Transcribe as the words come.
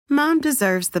Mom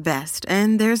deserves the best,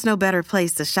 and there's no better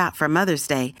place to shop for Mother's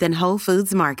Day than Whole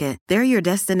Foods Market. They're your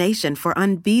destination for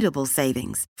unbeatable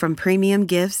savings, from premium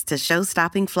gifts to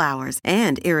show-stopping flowers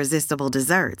and irresistible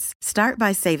desserts. Start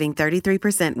by saving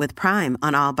 33% with Prime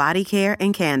on all body care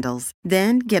and candles.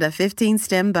 Then get a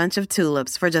 15-stem bunch of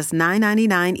tulips for just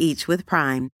 $9.99 each with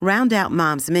Prime. Round out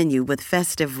Mom's menu with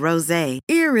festive rosé,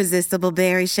 irresistible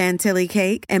berry chantilly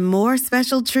cake, and more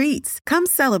special treats. Come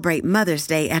celebrate Mother's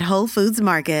Day at Whole Foods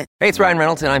Market. Hey, it's Ryan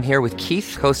Reynolds, and I'm here with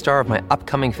Keith, co-star of my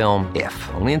upcoming film, If,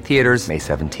 only in theaters May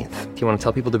 17th. Do you want to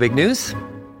tell people the big news?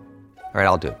 All right,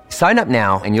 I'll do it. Sign up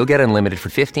now and you'll get unlimited for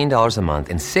 $15 a month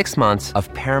and 6 months of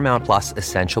Paramount Plus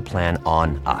Essential Plan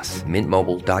on us.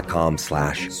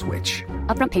 MintMobile.com/switch.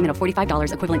 Upfront payment of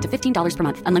 $45 equivalent to $15 per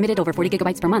month. Unlimited over 40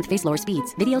 gigabytes per month. Face lower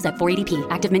speeds. Videos at 480p.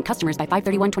 Active Mint customers by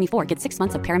 531.24 get 6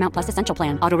 months of Paramount Plus Essential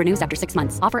Plan. Auto renews after 6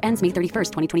 months. Offer ends May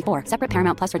 31st, 2024. Separate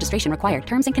Paramount Plus registration required.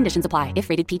 Terms and conditions apply if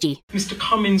rated PG. Mr.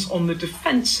 Cummins on the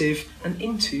defensive and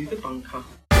into the bunker.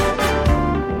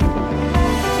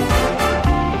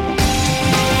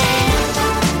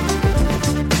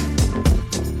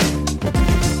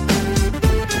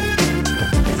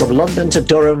 From London to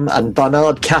Durham and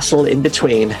Barnard Castle in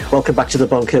between, welcome back to The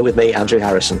Bunker with me, Andrew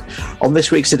Harrison. On this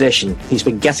week's edition, he's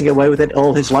been getting away with it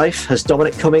all his life. Has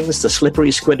Dominic Cummings, the slippery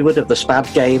Squidward of the Spad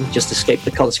game, just escaped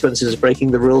the consequences of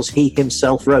breaking the rules he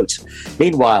himself wrote?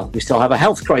 Meanwhile, we still have a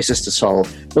health crisis to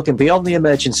solve. Looking beyond the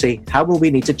emergency, how will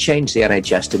we need to change the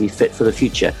NHS to be fit for the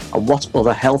future? And what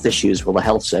other health issues will the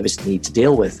health service need to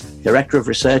deal with? Director of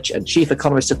Research and Chief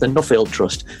Economist at the Nuffield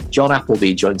Trust, John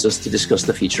Appleby, joins us to discuss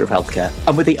the future of healthcare.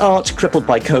 And with the arts crippled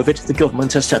by COVID, the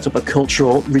government has set up a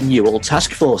cultural renewal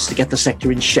task force to get the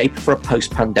sector in shape for a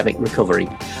post-pandemic recovery.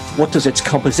 What does its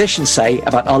composition say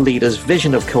about our leaders'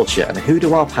 vision of culture, and who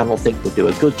do our panel think will do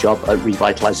a good job at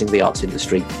revitalising the arts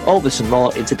industry? All this and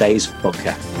more in today's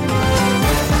Bunker.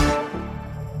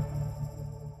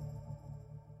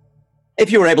 If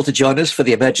you were able to join us for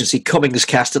the emergency Cummings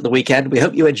cast at the weekend, we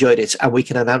hope you enjoyed it, and we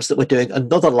can announce that we're doing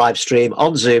another live stream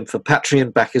on Zoom for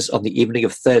Patreon backers on the evening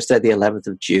of Thursday, the 11th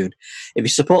of June. If you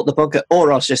support The Bunker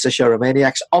or our sister show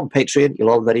Romaniacs on Patreon,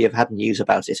 you'll already have had news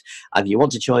about it. And if you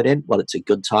want to join in, well, it's a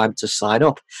good time to sign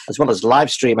up. As well as live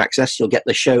stream access, you'll get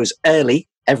the shows early,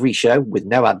 every show with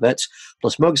no adverts,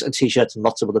 plus mugs and t-shirts and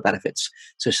lots of other benefits.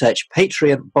 So search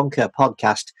Patreon Bunker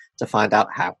Podcast to find out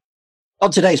how. On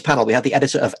today's panel, we have the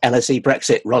editor of LSE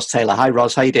Brexit, Ros Taylor. Hi,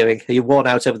 Ros. How are you doing? Are you worn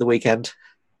out over the weekend?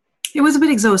 It was a bit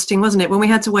exhausting, wasn't it, when we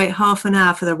had to wait half an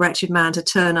hour for the wretched man to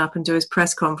turn up and do his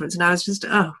press conference. And I was just,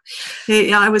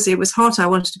 it was hot. I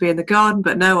wanted to be in the garden,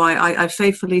 but no, I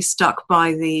faithfully stuck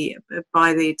by the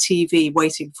TV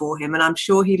waiting for him. And I'm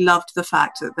sure he loved the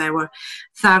fact that there were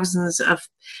thousands of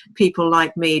people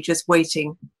like me just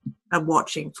waiting and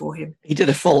watching for him. He did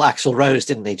a full Axl Rose,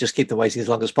 didn't he? Just keep them waiting as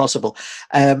long as possible.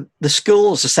 The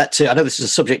schools are set to, I know this is a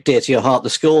subject dear to your heart, the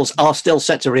schools are still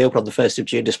set to reopen on the 1st of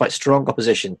June despite strong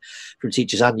opposition from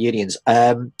teachers and unions.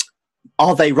 Are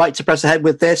they right to press ahead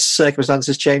with this,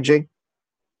 circumstances changing?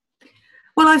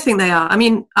 Well, I think they are. I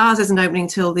mean, ours isn't opening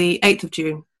till the 8th of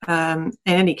June. In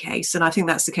any case, and I think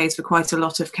that's the case for quite a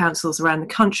lot of councils around the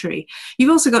country.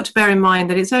 You've also got to bear in mind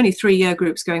that it's only 3-year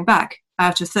groups going back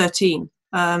out of 13.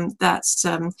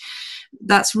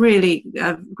 That's really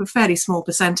a fairly small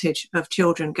percentage of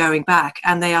children going back,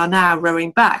 and they are now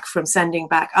rowing back from sending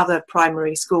back other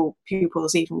primary school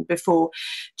pupils even before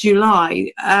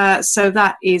July. So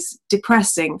that is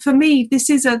depressing. For me, this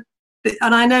is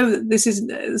and I know that this is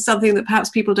something that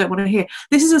perhaps people don't want to hear.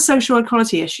 This is a social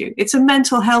equality issue. It's a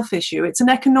mental health issue. It's an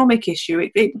economic issue.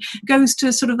 It goes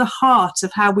to sort of the heart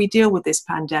of how we deal with this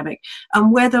pandemic,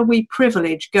 and whether we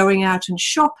privilege going out and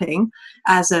shopping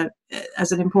as an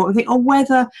important thing, or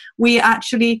whether we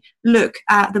actually look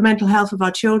at the mental health of our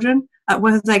children, at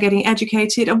whether they're getting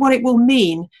educated, and what it will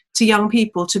mean to young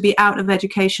people to be out of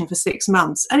education for 6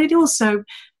 months. And it also,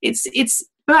 it's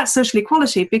about social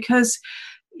equality, because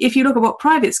if you look at what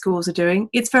private schools are doing,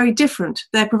 it's very different.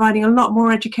 They're providing a lot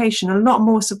more education, a lot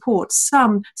more support.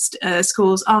 Some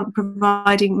schools aren't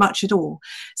providing much at all.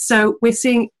 So we're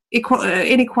seeing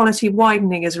inequality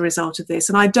widening as a result of this.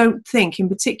 And I don't think in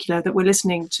particular that we're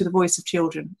listening to the voice of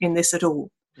children in this at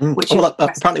all.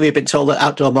 Apparently we've been told that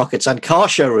outdoor markets and car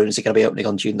showrooms are going to be opening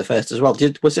on June the 1st as well.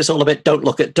 Was this all a bit, don't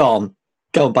look at Dom,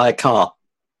 go and buy a car?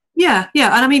 Yeah.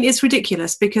 And I mean, it's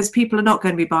ridiculous because people are not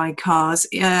going to be buying cars,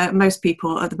 most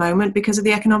people at the moment, because of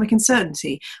the economic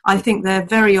uncertainty. I think they're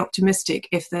very optimistic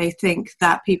if they think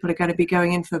that people are going to be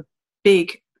going in for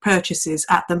big purchases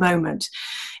at the moment.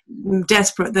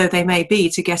 Desperate though they may be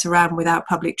to get around without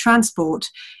public transport,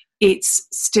 it's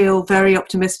still very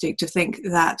optimistic to think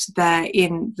that they're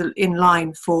in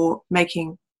line for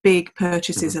making big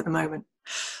purchases at the moment.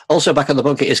 Also back on the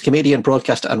bunker is comedian,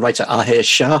 broadcaster, and writer Ahir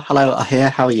Shah. Hello, Ahir.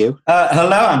 How are you?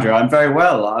 Hello, Andrew. I'm very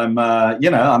well.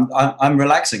 I'm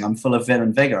relaxing. I'm full of vim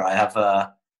and vigor.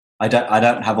 I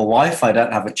don't have a wife. I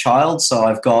don't have a child, so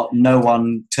I've got no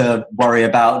one to worry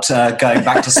about going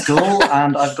back to school,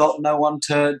 and I've got no one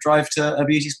to drive to a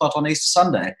beauty spot on Easter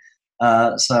Sunday.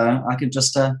 So I could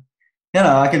just.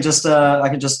 I can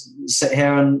just sit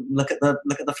here and look at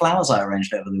the flowers I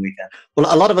arranged over the weekend.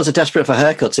 Well, a lot of us are desperate for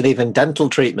haircuts and even dental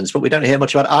treatments, but we don't hear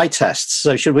much about eye tests.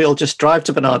 So should we all just drive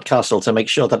to Barnard Castle to make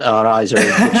sure that our eyes are in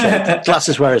good shape?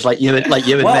 Glasses wearers like you and me.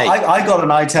 I got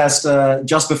an eye test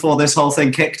just before this whole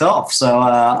thing kicked off, so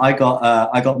I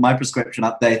got my prescription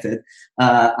updated,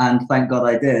 and thank God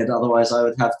I did. Otherwise, I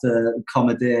would have to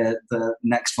commandeer the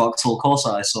next Vauxhall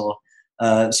Corsa I saw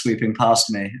sweeping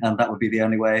past me, and that would be the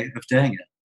only way of doing it.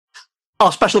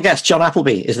 Our special guest, John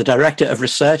Appleby, is the Director of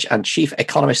Research and Chief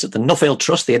Economist at the Nuffield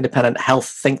Trust, the independent health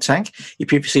think tank. He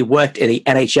previously worked in the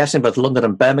NHS in both London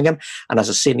and Birmingham, and as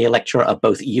a senior lecturer at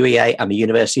both UEA and the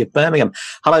University of Birmingham.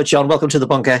 Hello, John. Welcome to The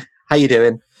Bunker. How are you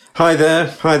doing? Hi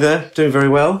there. Doing very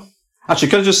well. Actually,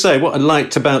 can I just say what I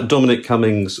liked about Dominic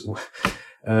Cummings'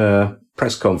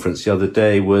 press conference the other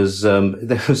day was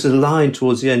there was a line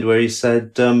towards the end where he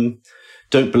said,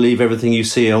 don't believe everything you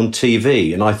see on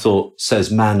TV. And I thought,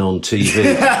 says man on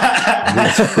TV.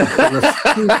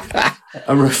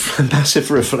 a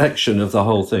massive reflection of the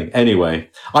whole thing. Anyway,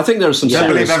 I think there are some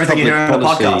serious public policy. Don't believe everything you hear on the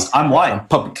podcast. I'm white.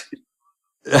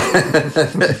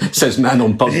 Says man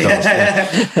on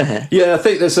podcast. Yeah, I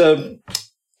think there's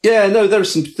there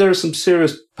are some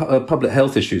serious public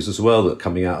health issues as well that are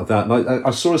coming out of that. And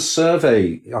I saw a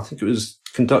survey, I think it was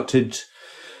conducted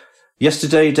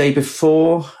yesterday, day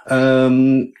before,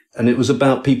 and it was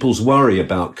about people's worry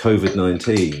about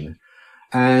COVID-19.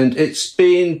 And it's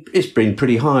been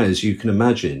pretty high, as you can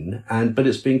imagine, but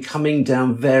it's been coming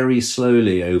down very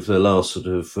slowly over the last sort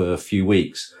of few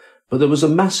weeks. But there was a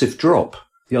massive drop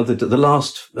the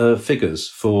last figures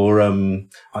for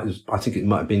I think it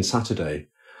might have been Saturday.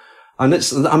 And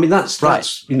that's right.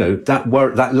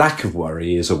 That lack of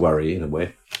worry is a worry in a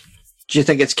way. Do you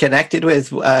think it's connected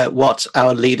with what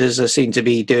our leaders are seen to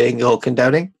be doing or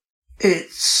condoning?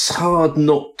 It's hard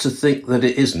not to think that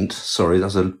it isn't. Sorry,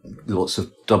 there's lots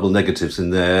of double negatives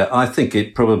in there. I think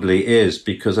it probably is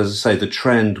because, as I say, the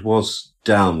trend was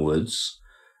downwards.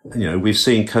 We've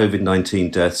seen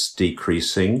COVID-19 deaths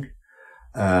decreasing,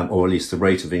 or at least the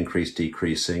rate of increase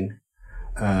decreasing.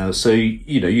 So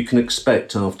you can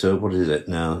expect after, what is it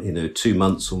now, 2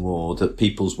 months or more, that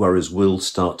people's worries will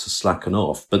start to slacken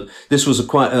off. But this was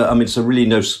it's a really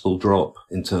noticeable drop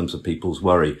in terms of people's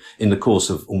worry in the course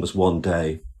of almost one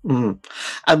day. Mm.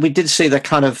 And we did see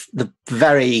the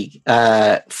very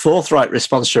forthright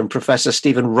response from Professor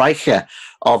Stephen Reicher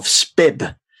of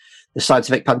SPIB, the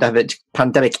Scientific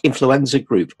Pandemic Influenza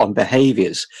Group on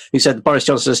Behaviours, who said that Boris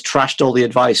Johnson has trashed all the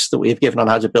advice that we have given on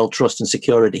how to build trust and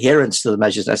secure adherence to the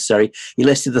measures necessary. He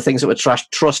listed the things that were trashed: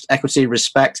 trust, equity,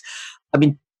 respect. I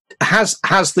mean, has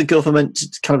the government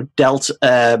kind of dealt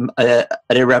an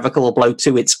irrevocable blow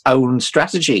to its own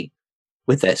strategy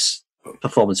with this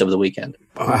performance over the weekend?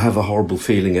 I have a horrible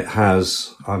feeling it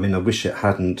has. I mean, I wish it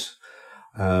hadn't.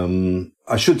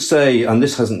 I should say, and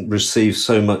this hasn't received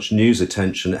so much news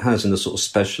attention, it has in the sort of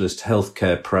specialist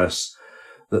healthcare press,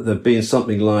 that there have been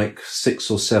something like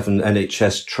 6 or 7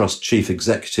 NHS trust chief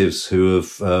executives who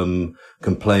have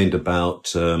complained about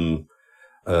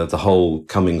the whole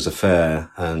Cummings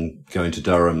affair and going to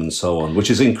Durham and so on,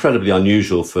 which is incredibly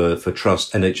unusual for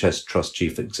NHS trust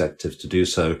chief executives to do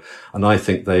so. And I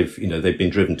think they've been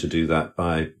driven to do that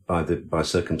by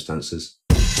circumstances.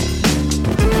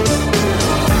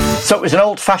 So it was an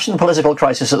old-fashioned political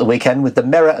crisis at the weekend, with the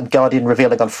Mirror and Guardian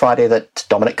revealing on Friday that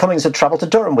Dominic Cummings had travelled to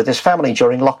Durham with his family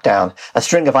during lockdown. A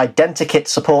string of identikit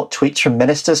support tweets from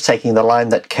ministers taking the line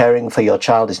that caring for your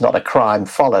child is not a crime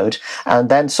followed, and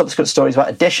then subsequent stories about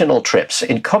additional trips.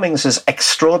 In Cummings'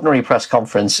 extraordinary press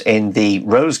conference in the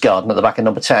Rose Garden at the back of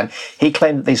Number 10, he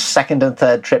claimed that these second and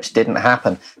third trips didn't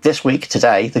happen. This week,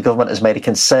 today, the government has made a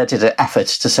concerted effort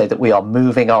to say that we are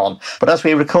moving on. But as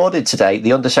we recorded today,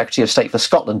 the Under-Secretary of State for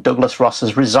Scotland, Douglas Ross,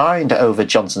 has resigned over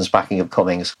Johnson's backing of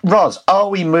Cummings. Ros, are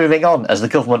we moving on, as the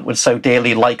government would so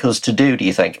dearly like us to do, do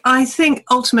you think? I think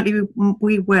ultimately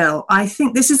we will. I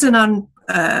think this is an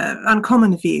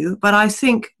uncommon view, but I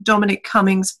think Dominic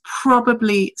Cummings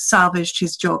probably salvaged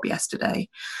his job yesterday.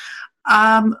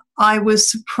 I was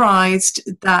surprised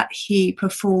that he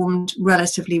performed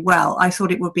relatively well. I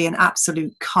thought it would be an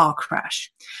absolute car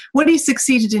crash. What he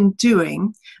succeeded in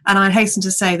doing, and I hasten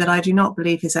to say that I do not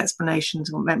believe his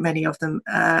explanations, or many of them,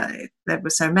 there were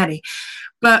so many,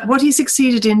 but what he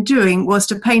succeeded in doing was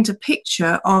to paint a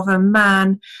picture of a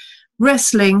man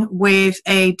wrestling with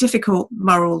a difficult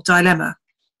moral dilemma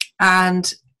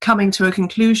and coming to a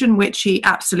conclusion which he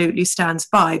absolutely stands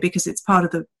by, because it's part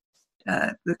of the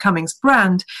Cummings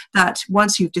brand that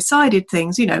once you've decided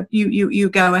things, you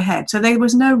go ahead. So there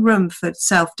was no room for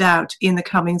self-doubt in the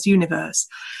Cummings universe.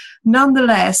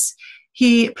 Nonetheless,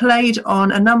 he played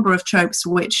on a number of tropes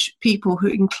which people who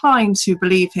inclined to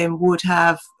believe him would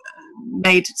have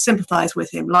made sympathize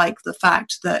with him, like the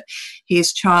fact that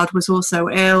his child was also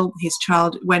ill, his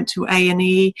child went to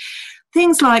A&E,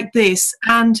 things like this.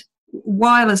 And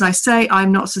while, as I say,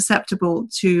 I'm not susceptible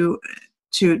to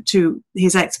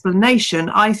his explanation,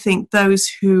 I think those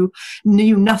who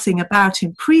knew nothing about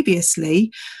him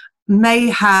previously may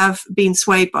have been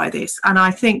swayed by this. And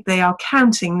I think they are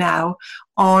counting now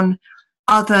on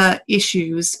other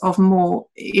issues of more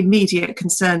immediate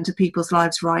concern to people's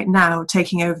lives right now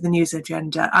taking over the news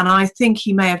agenda. And I think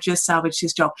he may have just salvaged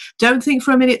his job. Don't think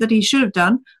for a minute that he should have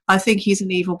done. I think he's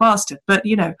an evil bastard, but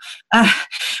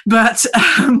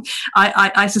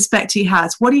I suspect he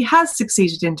has. What he has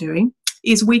succeeded in doing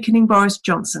is weakening Boris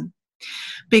Johnson,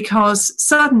 because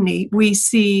suddenly we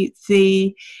see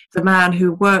the man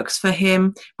who works for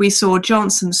him. We saw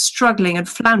Johnson struggling and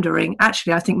floundering,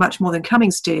 actually I think much more than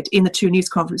Cummings did, in the 2 news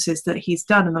conferences that he's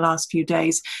done in the last few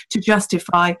days to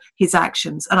justify his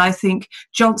actions. And I think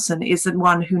Johnson is the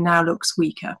one who now looks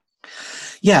weaker.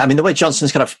 Yeah, I mean, the way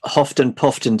Johnson's kind of huffed and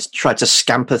puffed and tried to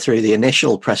scamper through the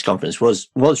initial press conference was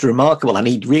remarkable, and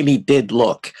he really did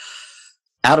look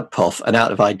out of puff and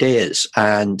out of ideas.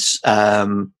 And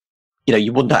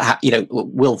you wonder how,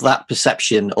 will that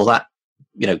perception or that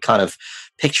kind of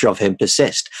picture of him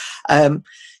persist? Do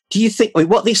you think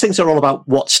what these things are all about?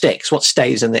 What sticks, what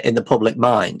stays in the public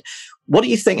mind? What do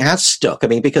you think has stuck? I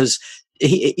mean, because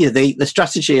the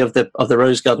strategy of the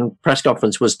Rose Garden press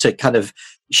conference was to kind of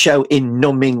show in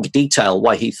numbing detail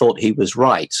why he thought he was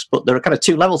right. But there are kind of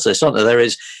 2 levels to this, aren't there? There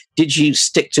is, did you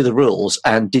stick to the rules,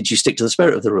 and did you stick to the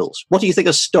spirit of the rules? What do you think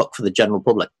has stuck for the general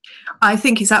public? I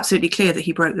think it's absolutely clear that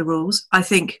he broke the rules. I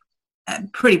think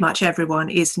pretty much everyone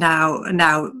is now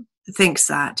thinks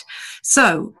that.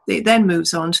 So it then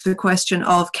moves on to the question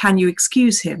of, can you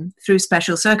excuse him through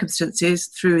special circumstances,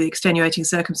 through extenuating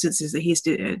circumstances that he's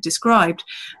described,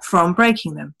 from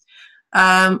breaking them?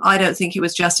 I don't think it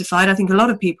was justified. I think a lot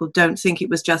of people don't think it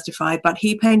was justified, but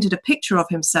he painted a picture of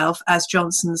himself as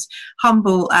Johnson's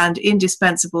humble and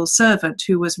indispensable servant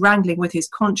who was wrangling with his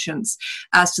conscience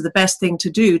as to the best thing to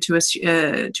do to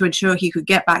ensure he could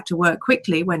get back to work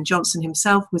quickly when Johnson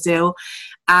himself was ill.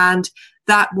 And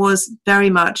that was very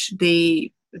much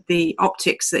the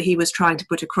optics that he was trying to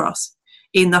put across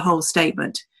in the whole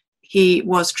statement. He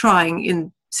was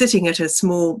trying, sitting at a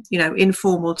small,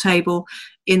 informal table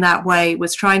in that way,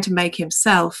 was trying to make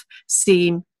himself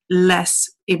seem less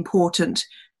important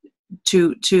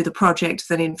to the project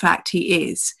than in fact he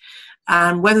is.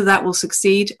 And whether that will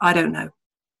succeed, I don't know.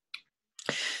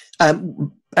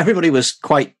 Everybody was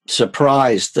quite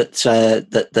surprised that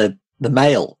the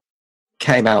Mail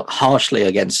came out harshly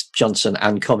against Johnson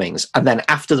and Cummings, and then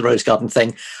after the Rose Garden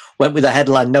thing went with a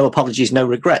headline, "No apologies, no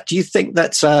regret." Do you think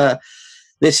that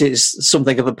this is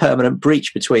something of a permanent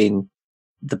breach between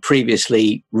the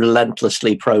previously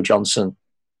relentlessly pro-Johnson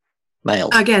Mail?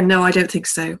 Again, no, I don't think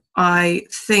so. I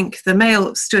think the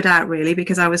Mail stood out really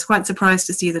because I was quite surprised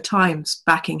to see the Times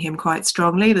backing him quite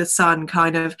strongly. The Sun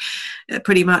kind of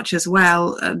pretty much as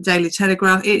well. Daily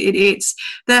Telegraph.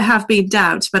 There have been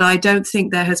doubts, but I don't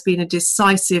think there has been a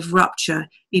decisive rupture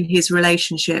in his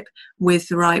relationship with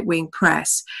the right-wing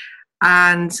press.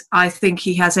 And I think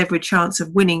he has every chance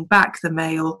of winning back the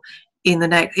Mail in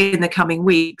the coming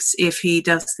weeks if he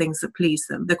does things that please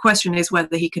them. The question is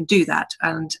whether he can do that,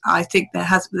 and I think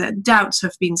the doubts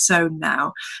have been sown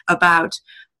now about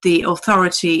the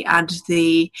authority and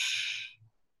the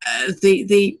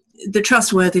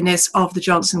trustworthiness of the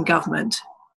Johnson government.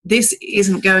 This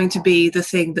isn't going to be the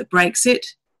thing that breaks it,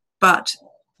 but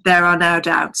there are now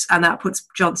doubts, and that puts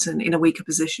Johnson in a weaker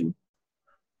position.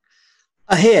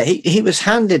 Here, he was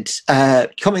handed,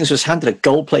 Cummings was handed a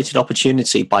gold-plated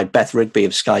opportunity by Beth Rigby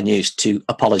of Sky News to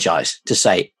apologise, to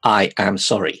say, "I am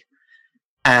sorry."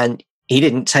 And he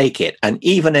didn't take it. And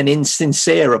even an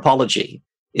insincere apology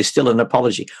is still an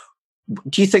apology.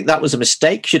 Do you think that was a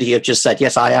mistake? Should he have just said,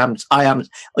 "Yes, I am,"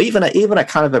 or even a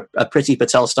kind of a Priti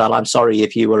Patel style, "I'm sorry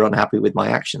if you were unhappy with my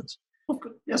actions"?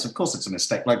 Yes, of course it's a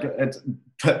mistake. Like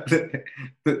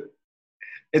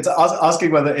it's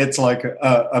asking whether it's like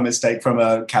a mistake from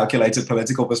a calculated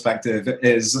political perspective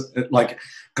is like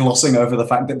glossing over the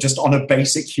fact that just on a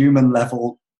basic human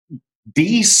level,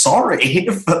 be sorry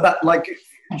for that. Like,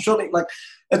 surely, like,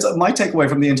 my takeaway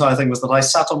from the entire thing was that I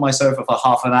sat on my sofa for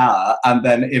half an hour and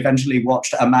then eventually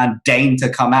watched a man deign to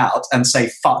come out and say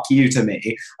 "fuck you" to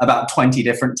me about 20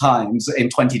 different times in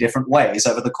 20 different ways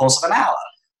over the course of an hour.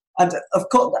 And of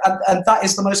course, and that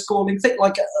is the most galling thing.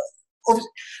 Like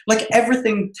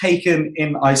everything taken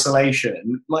in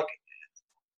isolation, like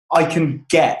I can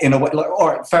get in a way. Like, all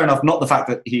right, fair enough. Not the fact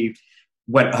that he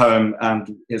went home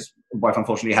and his wife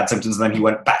unfortunately had symptoms, and then he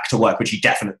went back to work, which he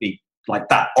definitely, like,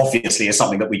 that obviously is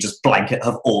something that we just blanket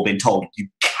have all been told you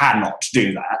cannot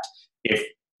do that if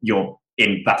you're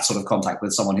in that sort of contact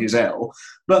with someone who's ill.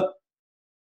 But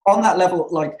on that level,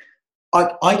 like,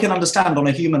 I can understand on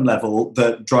a human level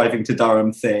the driving to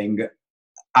Durham thing.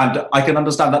 And I can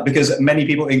understand that because many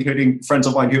people, including friends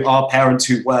of mine who are parents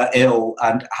who were ill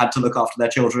and had to look after their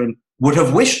children, would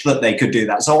have wished that they could do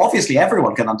that. So obviously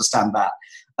everyone can understand that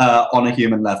on a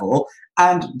human level.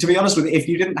 And to be honest with you, if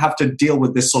you didn't have to deal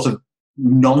with this sort of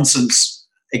nonsense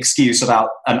excuse about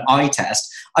an eye test,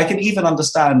 I can even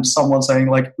understand someone saying,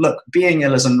 like, look, being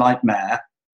ill is a nightmare.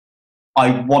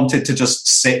 I wanted to just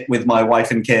sit with my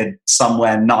wife and kid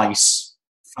somewhere nice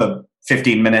for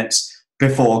 15 minutes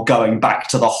before going back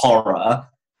to the horror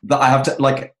that I have to,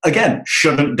 like, again,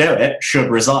 shouldn't do it, should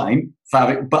resign.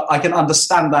 But I can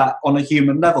understand that on a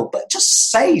human level. But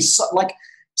just say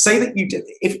that you do,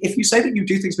 if you say that you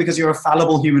do things because you're a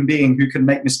fallible human being who can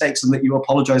make mistakes and that you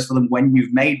apologize for them when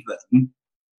you've made them,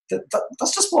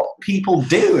 that's just what people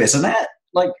do, isn't it?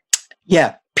 Like,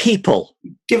 yeah, people.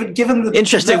 Given the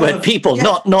interesting word, people,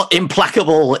 yeah. not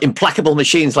implacable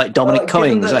machines like Dominic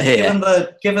Cummings are here.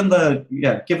 Given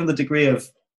the degree of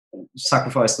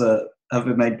sacrifice that have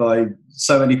been made by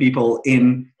so many people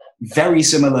in very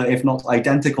similar, if not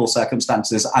identical,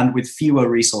 circumstances, and with fewer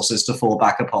resources to fall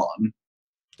back upon.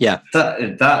 Yeah,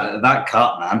 that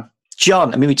cut, man.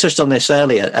 John, I mean, we touched on this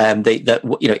earlier.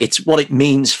 It's what it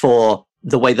means for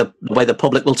the way the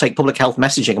public will take public health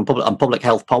messaging and public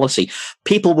health policy.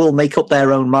 People will make up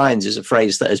their own minds is a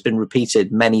phrase that has been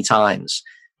repeated many times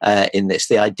in this.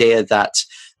 The idea that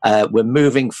we're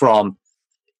moving from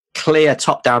clear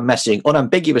top-down messaging,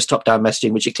 unambiguous top-down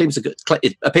messaging, which it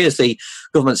appears the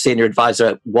government senior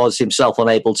advisor was himself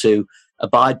unable to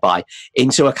abide by,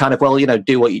 into a kind of, well,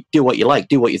 do what you like,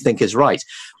 do what you think is right.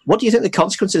 What do you think the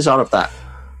consequences are of that?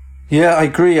 Yeah, I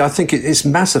agree. I think it's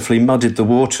massively muddied the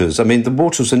waters. I mean, the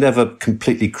waters are never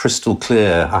completely crystal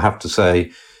clear, I have to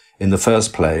say, in the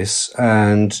first place.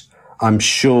 And I'm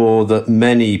sure that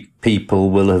many people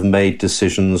will have made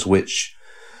decisions which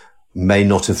may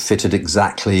not have fitted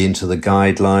exactly into the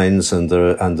guidelines and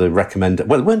the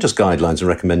well, it weren't just guidelines and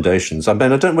recommendations. I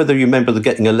mean, I don't know whether you remember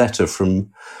getting a letter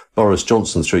from Boris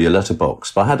Johnson through your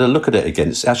letterbox, but I had a look at it again.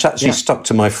 It's actually stuck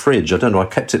to my fridge. I don't know. I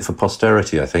kept it for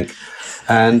posterity, I think.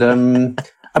 And I mean,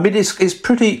 it's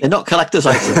pretty. They're not collector's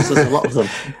items. There's a lot of them.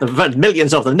 There's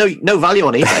millions of them. No value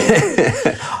on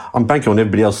eBay. I'm banking on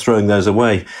everybody else throwing those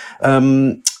away.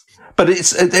 But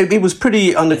it was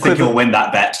pretty unequivocal. I think you'll win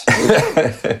that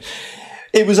bet.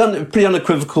 It was pretty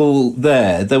unequivocal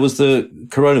there. There was the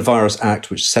Coronavirus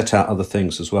Act, which set out other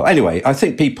things as well. Anyway, I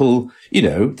think people,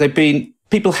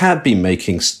 people have been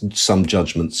making some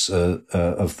judgments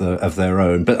of their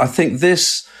own. But I think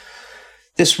this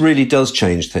really does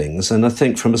change things. And I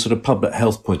think from a sort of public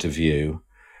health point of view,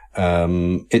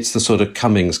 it's the sort of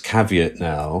Cummings caveat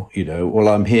now, well,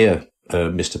 I'm here,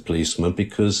 Mr. Policeman,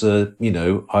 because,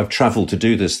 I've traveled to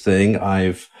do this thing.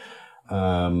 I've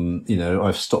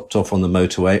stopped off on the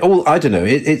motorway. Oh, I don't know.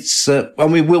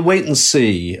 We'll wait and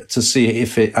see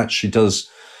if it actually does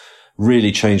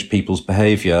really change people's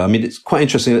behavior. I mean, it's quite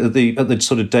interesting at the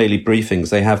sort of daily briefings,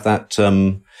 they have that,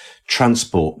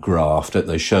 transport graph, don't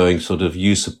they, showing sort of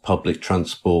use of public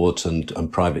transport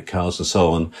and private cars and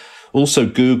so on. Also,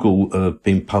 Google have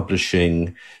been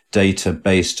publishing data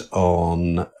based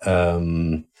on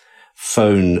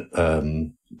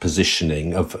phone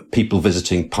positioning of people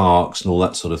visiting parks and all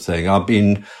that sort of thing. I'd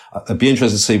be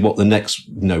interested to see what the next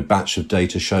batch of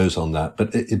data shows on that.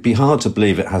 But it'd be hard to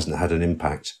believe it hasn't had an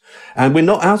impact. And we're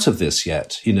not out of this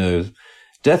yet.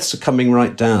 Deaths are coming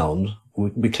right down.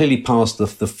 We clearly passed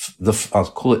the I'll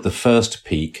call it the first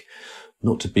peak.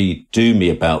 Not to be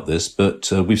doomy about this,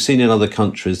 but we've seen in other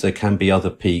countries there can be other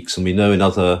peaks, and we know in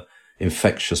other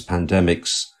infectious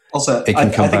pandemics. Also, I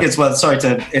think it's worth, sorry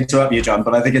to interrupt you, John,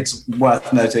 but I think it's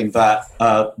worth noting that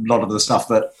a lot of the stuff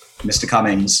that Mr.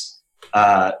 Cummings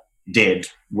did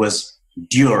was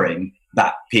during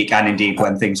that peak, and indeed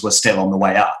when things were still on the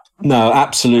way up. No,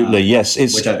 absolutely, yes.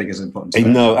 Which I think is important to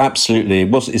know. No, absolutely. It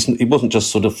wasn't just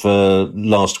sort of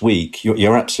last week.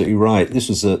 You're absolutely right. This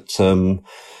was at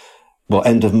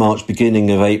end of March, beginning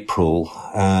of April,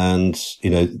 and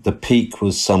the peak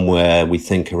was somewhere, we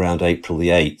think, around April the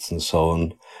 8th and so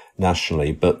on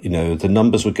nationally. But the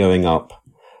numbers were going up.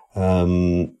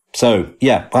 So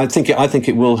yeah, I think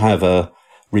it will have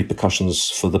repercussions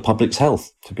for the public's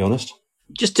health, to be honest.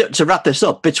 Just to wrap this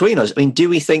up between us, I mean, do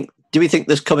we think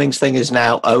this Cummings thing is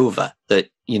now over? That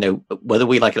whether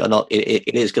we like it or not,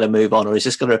 it is going to move on, or is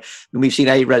this going to? We've seen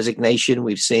a resignation.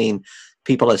 We've seen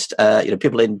people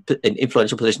people in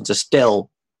influential positions are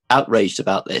still outraged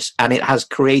about this, and it has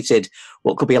created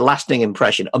what could be a lasting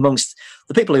impression amongst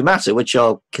the people who matter, which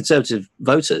are Conservative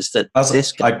voters. That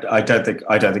I don't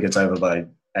think it's over by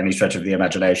any stretch of the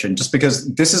imagination. Just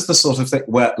because this is the sort of thing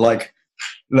where, look.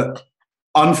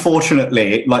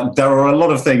 Unfortunately, there are a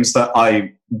lot of things that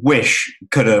I wish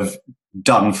could have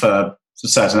done for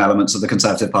certain elements of the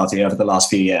Conservative Party over the last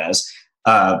few years.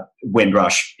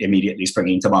 Windrush immediately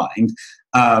springing to mind.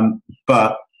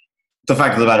 But the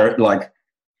fact of the matter,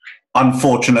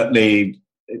 unfortunately,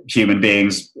 human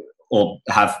beings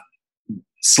have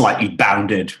slightly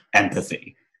bounded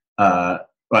empathy.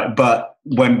 Right, but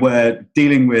when we're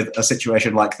dealing with a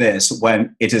situation like this,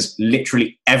 when it is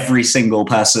literally every single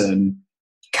person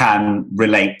can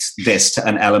relate this to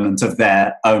an element of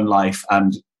their own life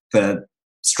and the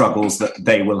struggles that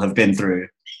they will have been through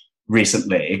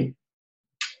recently.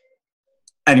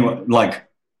 Anyway,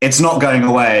 it's not going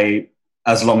away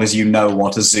as long as you know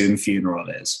what a Zoom funeral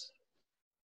is.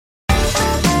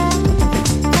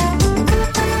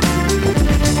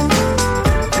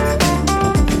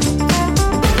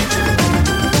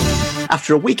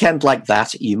 After a weekend like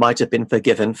that, you might have been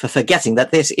forgiven for forgetting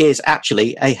that this is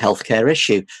actually a healthcare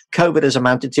issue. COVID has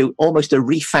amounted to almost a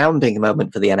refounding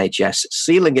moment for the NHS,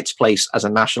 sealing its place as a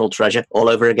national treasure all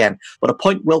over again. But a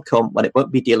point will come when it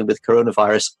won't be dealing with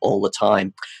coronavirus all the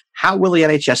time. How will the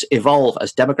NHS evolve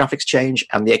as demographics change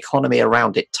and the economy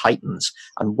around it tightens?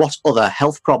 And what other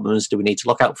health problems do we need to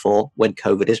look out for when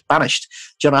COVID is banished?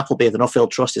 John Appleby of the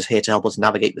Nuffield Trust is here to help us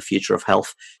navigate the future of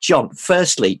health. John,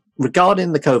 firstly,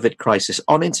 regarding the COVID crisis,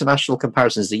 on international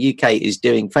comparisons, the UK is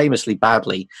doing famously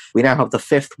badly. We now have the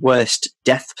 5th worst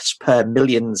deaths per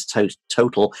millions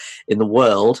total in the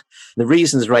world. The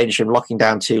reasons range from locking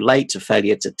down too late to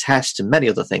failure to test and many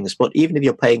other things. But even if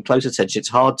you're paying close attention, it's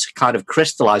hard to kind of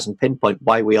crystallize and pinpoint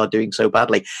why we are doing so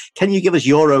badly. Can you give us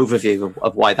your overview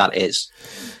of why that is?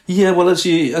 Yeah, well, as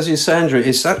you say, Andrew,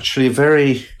 it's actually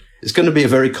it's going to be a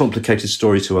very complicated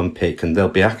story to unpick, and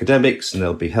there'll be academics and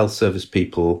there'll be health service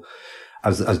people.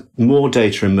 As more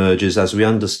data emerges, as we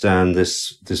understand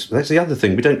this, that's the other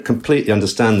thing. We don't completely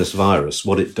understand this virus,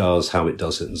 what it does, how it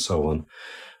does it, and so on.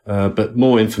 But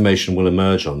more information will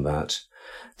emerge on that.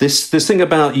 This thing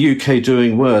about UK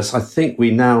doing worse, I think we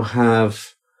now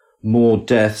have more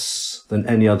deaths than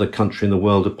any other country in the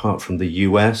world apart from the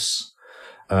US.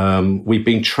 We've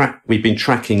been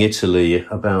tracking Italy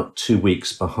about 2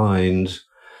 weeks behind.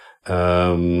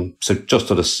 So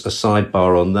just on a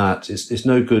sidebar on that, it's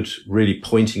no good really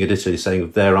pointing at Italy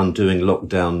saying they're undoing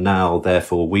lockdown now,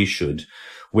 therefore we should.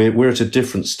 We're at a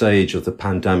different stage of the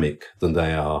pandemic than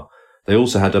they are. They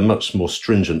also had a much more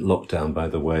stringent lockdown, by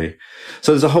the way.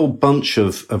 So there's a whole bunch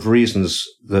of reasons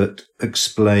that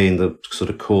explain the sort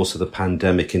of course of the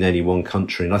pandemic in any one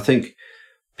country. And I think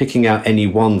picking out any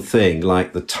one thing,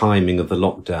 like the timing of the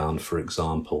lockdown, for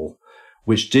example,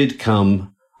 which did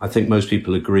come, I think most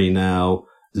people agree now,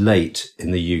 late in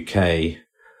the UK.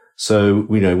 So,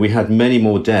 we had many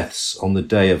more deaths on the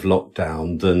day of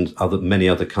lockdown than many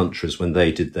other countries when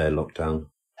they did their lockdown.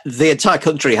 The entire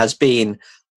country has been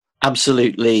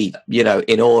absolutely,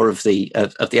 in awe of the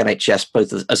NHS,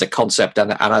 both as a concept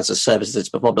and as a service that's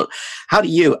performed. But how do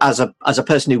you, as a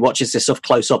person who watches this stuff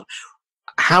close up,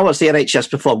 how has the NHS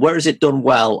performed? Where has it done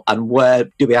well, and where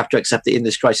do we have to accept that in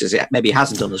this crisis it maybe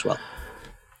hasn't done as well?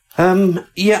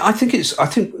 I think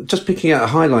just picking out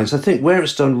highlights, I think where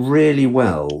it's done really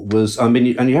well was, and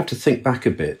you have to think back a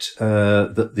bit,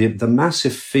 that the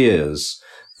massive fears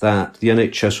that the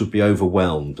NHS would be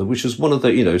overwhelmed, which is one of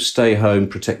the, stay home,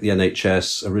 protect the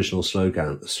NHS, original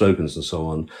slogans and so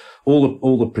on.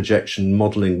 All the projection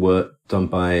modelling work done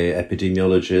by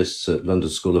epidemiologists at London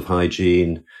School of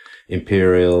Hygiene,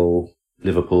 Imperial,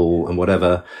 Liverpool and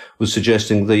whatever, was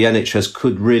suggesting the NHS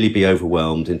could really be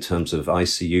overwhelmed in terms of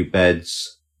ICU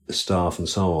beds, staff and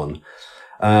so on.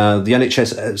 The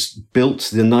NHS has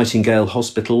built the Nightingale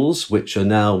hospitals, which are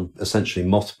now essentially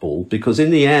mothballed, because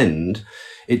in the end,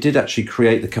 it did actually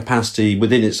create the capacity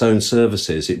within its own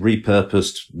services. It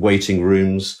repurposed waiting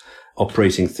rooms,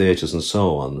 operating theatres and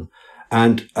so on.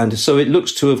 And so it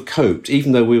looks to have coped,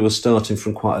 even though we were starting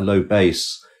from quite a low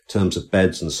base in terms of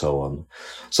beds and so on.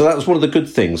 So that was one of the good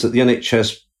things, that the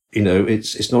NHS,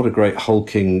 it's not a great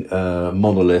hulking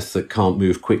monolith that can't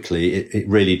move quickly. It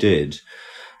really did.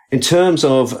 In terms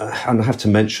of, and I have to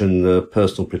mention the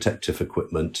personal protective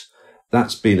equipment,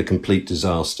 that's been a complete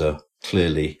disaster,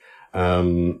 clearly.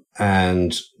 And,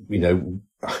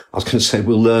 I was going to say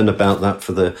we'll learn about that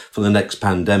for the next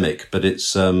pandemic, but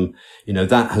it's,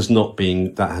 that has not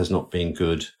been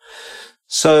good.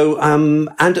 So,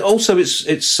 and also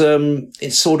it's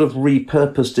sort of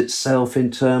repurposed itself in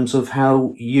terms of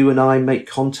how you and I make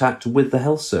contact with the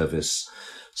health service.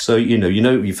 So,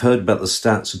 you've heard about the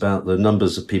stats about the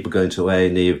numbers of people going to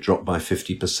A&E have dropped by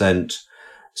 50%.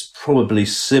 It's probably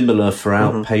similar for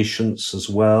outpatients as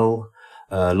well.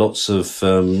 Lots of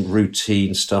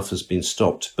routine stuff has been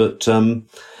stopped, but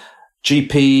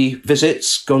GP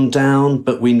visits gone down,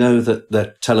 but we know that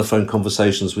the telephone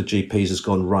conversations with GPs has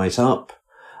gone right up.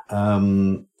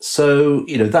 So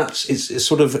it's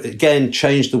sort of again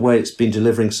changed the way it's been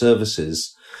delivering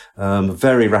services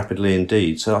very rapidly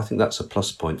indeed. So I think that's a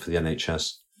plus point for the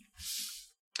NHS.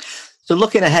 So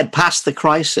looking ahead past the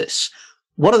crisis,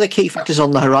 what are the key factors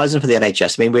on the horizon for the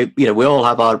NHS? I mean, we all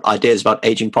have our ideas about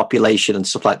aging population and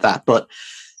stuff like that, but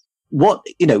what,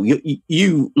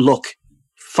 you look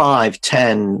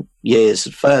 5-10 years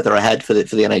further ahead for the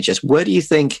NHS. Where do you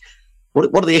think,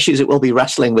 what are the issues it will be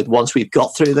wrestling with once we've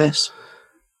got through this?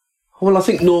 Well, I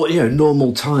think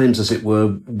normal times, as it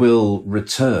were, will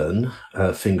return.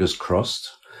 Fingers crossed.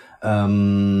 By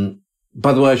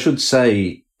the way, I should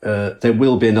say there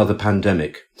will be another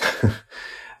pandemic.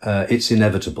 It's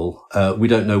inevitable. We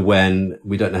don't know when.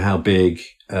 We don't know how big.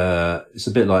 It's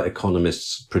a bit like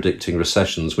economists predicting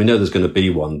recessions. We know there's going to be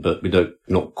one, but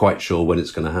not quite sure when it's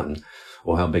going to happen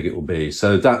or how big it will be.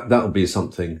 So that will be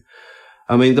something.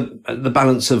 I mean, the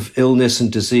balance of illness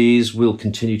and disease will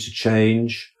continue to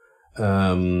change.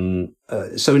 So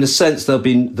in a sense, there'll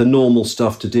be the normal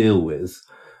stuff to deal with.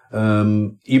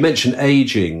 You mentioned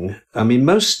aging. I mean,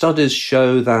 most studies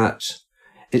show that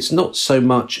it's not so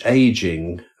much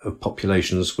aging of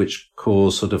populations which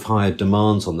cause sort of higher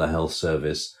demands on the health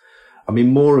service. I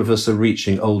mean, more of us are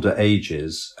reaching older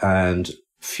ages and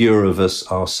fewer of us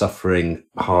are suffering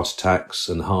heart attacks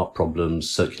and heart problems,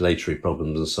 circulatory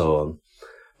problems and so on.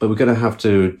 But we're going to have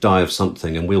to die of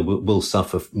something and we'll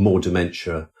suffer more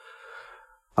dementia.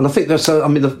 And I think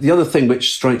the other thing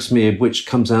which strikes me, which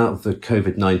comes out of the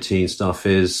COVID-19 stuff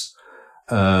is,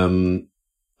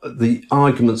 the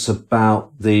arguments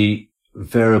about the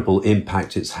variable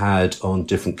impact it's had on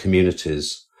different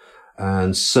communities.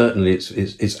 And certainly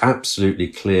it's absolutely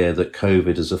clear that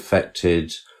COVID has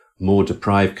affected more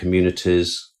deprived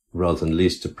communities rather than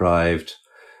least deprived,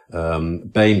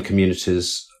 BAME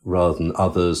communities rather than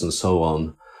others and so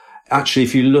on. Actually,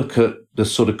 if you look at the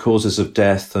sort of causes of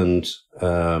death and,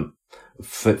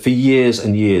 for years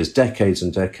and years, decades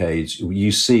and decades,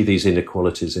 you see these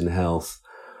inequalities in health.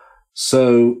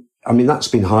 So, I mean, that's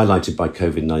been highlighted by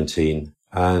COVID-19.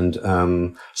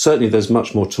 And certainly there's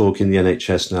much more talk in the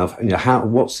NHS now.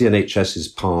 What's the NHS's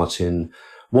part in,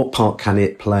 what part can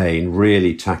it play in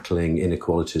really tackling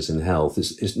inequalities in health?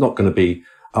 It's not going to be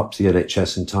up to the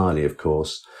NHS entirely, of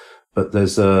course. But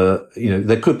there's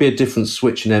there could be a different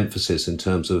switch in emphasis in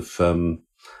terms of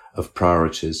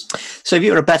priorities. So if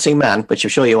you're a betting man, which I'm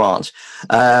sure you aren't,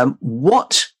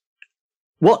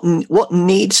 what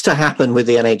needs to happen with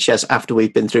the NHS after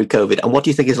we've been through COVID, and what do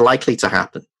you think is likely to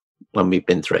happen when we've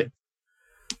been through?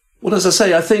 Well, as I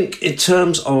say, I think in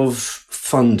terms of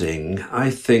funding,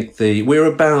 I think we're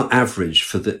about average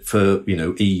for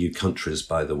EU countries.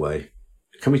 By the way,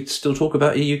 can we still talk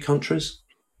about EU countries?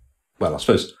 Well, I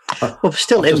suppose. Well, we're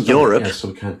still in Europe. Yes,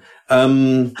 we can.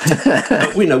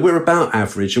 We're about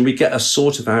average, and we get a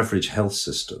sort of average health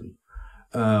system.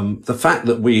 The fact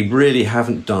that we really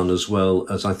haven't done as well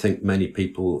as I think many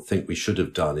people think we should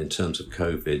have done in terms of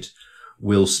COVID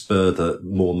will spur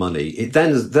more money.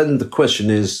 Then the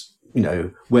question is,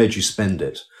 where do you spend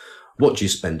it? What do you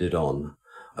spend it on?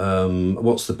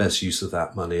 What's the best use of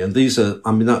that money? And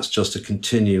that's just a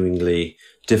continuingly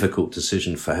difficult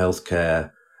decision for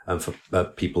healthcare and for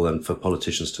people and for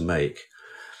politicians to make.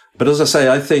 But as I say,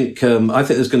 I think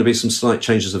there's going to be some slight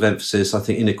changes of emphasis. I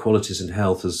think inequalities in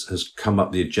health has come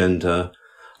up the agenda.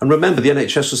 And remember, the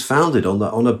NHS was founded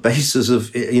on a basis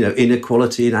of,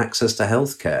 inequality in access to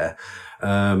healthcare,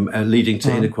 and leading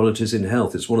to inequalities in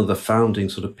health. It's one of the founding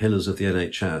sort of pillars of the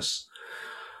NHS.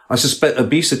 I suspect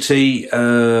obesity,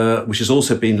 which has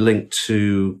also been linked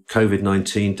to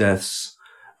COVID-19 deaths.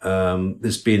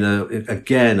 There's been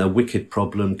a wicked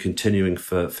problem continuing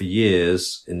for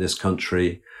years in this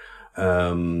country.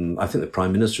 I think the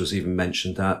Prime Minister has even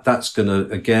mentioned that. That's going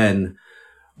to, again,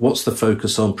 what's the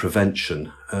focus on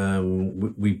prevention?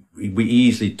 We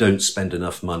easily don't spend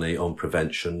enough money on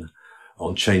prevention,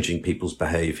 on changing people's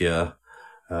behaviour,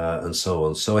 and so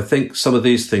on. So I think some of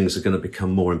these things are going to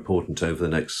become more important over the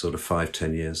next sort of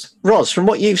 5-10 years. Ros, from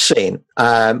what you've seen,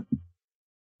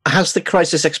 has the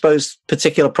crisis exposed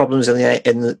particular problems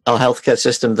in our healthcare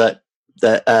system that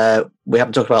we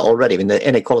haven't talked about already? I mean, the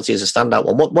inequality is a standout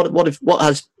one.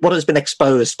 What has been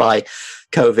exposed by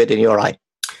COVID in your eye?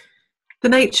 The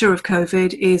nature of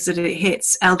COVID is that it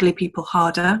hits elderly people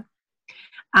harder.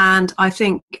 And I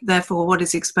think, therefore, what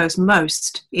is exposed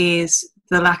most is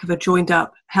the lack of a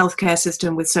joined-up healthcare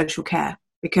system with social care,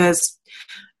 because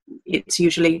it's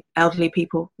usually elderly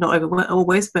people, not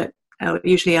always, but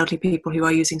usually elderly people who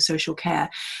are using social care.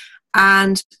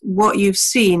 And what you've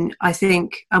seen, I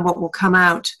think, and what will come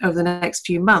out over the next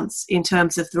few months in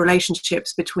terms of the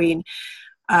relationships between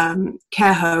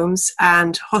care homes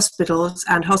and hospitals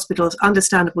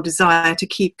understandable desire to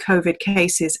keep COVID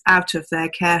cases out of their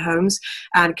care homes,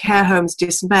 and care homes'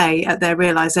 dismay at their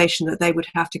realization that they would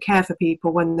have to care for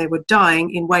people when they were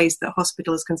dying in ways that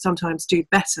hospitals can sometimes do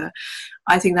better.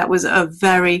 I think that was a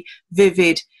very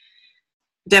vivid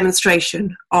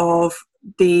demonstration of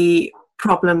the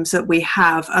problems that we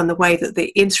have and the way that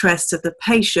the interests of the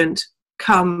patient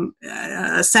come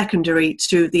secondary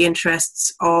to the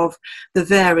interests of the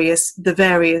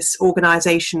various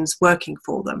organisations working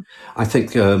for them. I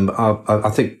think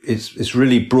it's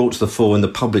really brought to the fore in the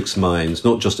public's minds,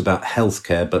 not just about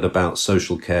healthcare, but about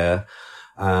social care.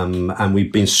 And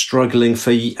we've been struggling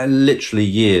for literally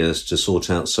years to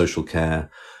sort out social care.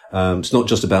 It's not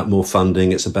just about more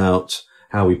funding, it's about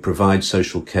how we provide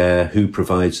social care, who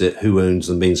provides it, who owns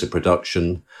the means of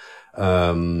production,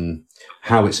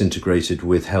 how it's integrated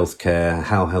with healthcare,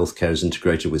 how healthcare is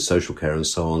integrated with social care, and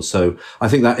so on. So I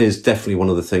think that is definitely one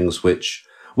of the things which,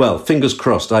 well, fingers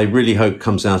crossed, I really hope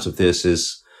comes out of this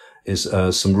is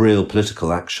some real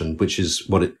political action, which is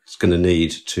what it's going to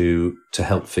need to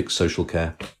help fix social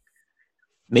care.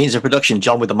 Means of production,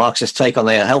 John, with the Marxist take on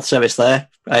the health service there.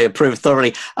 I approve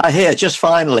thoroughly. Here, just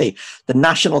finally, the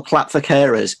National Clap for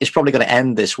Carers is probably going to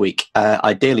end this week,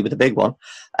 ideally with a big one.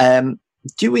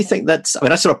 Do we think that's...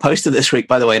 I saw a poster this week,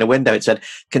 by the way, in a window. It said,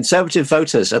 Conservative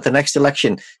voters at the next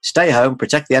election, stay home,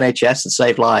 protect the NHS and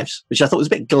save lives, which I thought was a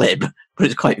bit glib, but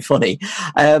it's quite funny.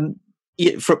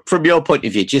 From your point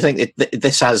of view, do you think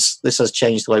this has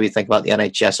changed the way we think about the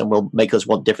NHS and will make us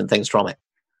want different things from it?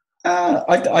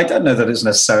 I don't know that it's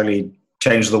necessarily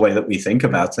changed the way that we think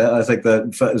about it. I think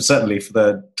that certainly for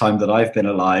the time that I've been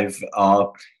alive,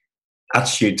 our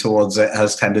attitude towards it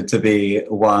has tended to be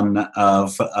one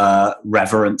of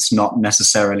reverence, not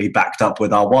necessarily backed up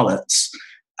with our wallets.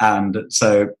 And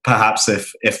so perhaps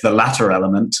if the latter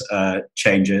element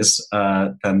changes,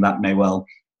 then that may well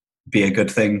be a good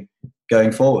thing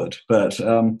going forward. But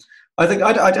I think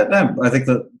I don't know. I think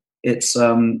that it's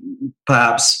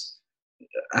perhaps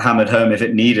hammered home, if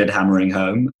it needed hammering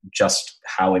home, just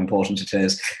how important it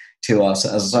is to us.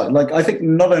 I think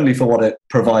not only for what it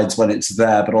provides when it's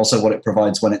there, but also what it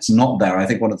provides when it's not there. I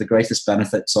think one of the greatest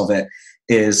benefits of it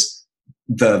is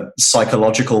the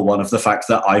psychological one of the fact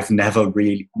that I've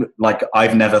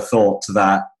never thought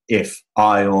that if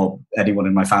I or anyone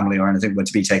in my family or anything were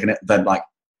to be taken, then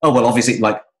obviously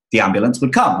the ambulance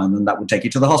would come and then that would take you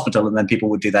to the hospital and then people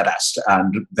would do their best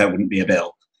and there wouldn't be a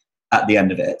bill at the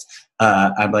end of it.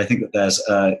 And I think that there's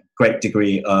a great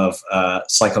degree of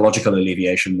psychological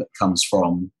alleviation that comes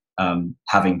from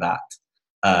having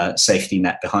that safety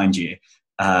net behind you.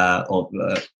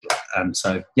 And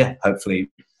so, hopefully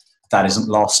that isn't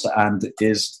lost and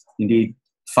is indeed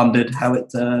funded how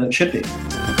it should be.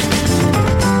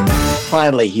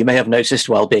 Finally, you may have noticed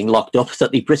while being locked up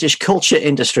that the British culture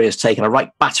industry has taken a right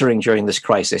battering during this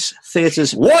crisis.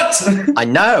 Theatres... What? I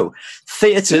know.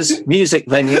 Theatres, music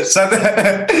venues...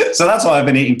 So that's why I've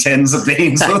been eating tins of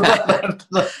beans.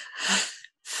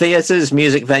 Theatres,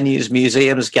 music venues,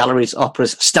 museums, galleries,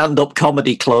 operas, stand-up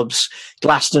comedy clubs,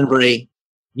 Glastonbury,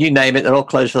 You name it, they're all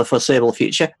closed for the foreseeable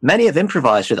future. Many have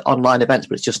improvised with online events,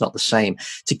 but it's just not the same.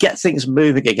 To get things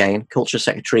moving again, Culture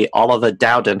Secretary Oliver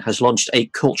Dowden has launched a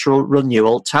Cultural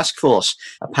Renewal Task Force,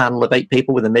 a panel of 8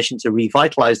 people with a mission to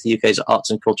revitalise the UK's arts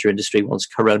and culture industry once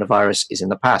coronavirus is in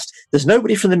the past. There's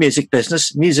nobody from the music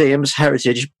business, museums,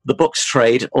 heritage, the books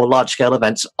trade, or large-scale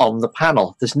events on the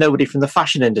panel. There's nobody from the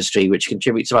fashion industry, which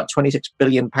contributes about £26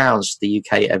 billion to the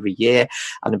UK every year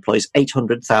and employs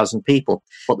 800,000 people.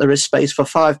 But there is space for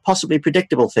 5 possibly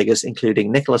predictable figures,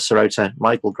 including Nicholas Sirota,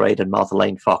 Michael Grade and Martha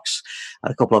Lane Fox,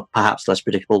 and a couple of perhaps less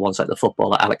predictable ones like the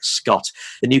footballer Alex Scott.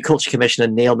 The new Culture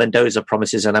Commissioner, Neil Mendoza,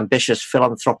 promises an ambitious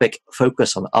philanthropic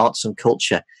focus on arts and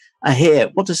culture.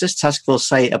 Here, what does this task force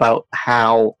say about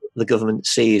how the government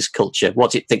sees culture,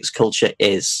 what it thinks culture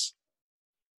is?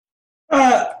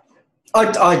 I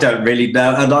don't really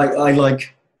know, and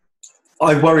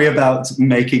I worry about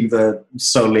making the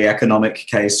solely economic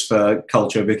case for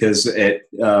culture, because it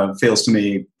feels to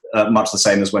me much the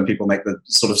same as when people make the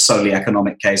sort of solely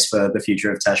economic case for the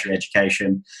future of tertiary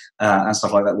education and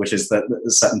stuff like that, which is that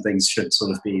certain things should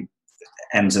sort of be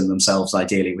ends in themselves,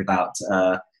 ideally, without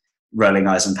rolling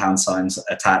eyes and pound signs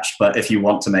attached. But if you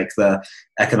want to make the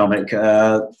economic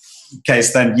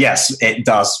case, then yes, it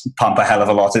does pump a hell of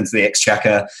a lot into the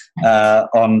exchequer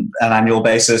on an annual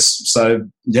basis. So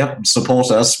yeah,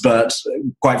 support us. But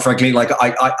quite frankly, like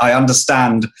I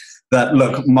understand that,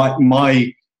 look,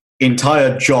 my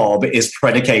entire job is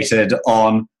predicated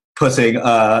on putting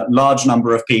a large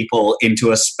number of people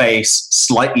into a space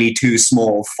slightly too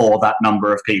small for that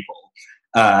number of people.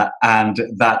 And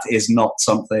that is not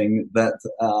something that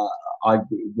I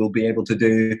will be able to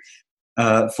do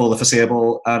for the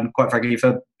foreseeable, and quite frankly,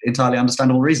 for entirely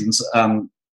understandable reasons.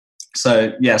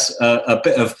 So yes, a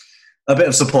bit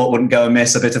of support wouldn't go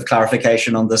amiss. A bit of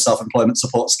clarification on the self-employment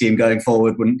support scheme going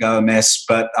forward wouldn't go amiss.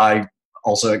 But I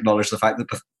also acknowledge the fact that,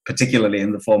 particularly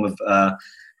in the form of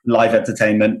live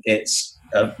entertainment, it's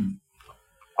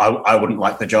I wouldn't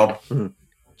like the job. Mm-hmm.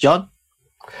 John?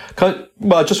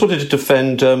 Well, I just wanted to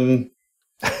defend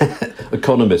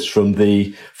economists from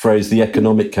the phrase "the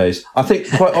economic case." I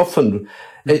think quite often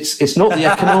it's not the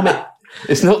economic.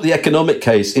 It's not the economic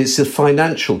case; it's the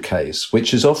financial case,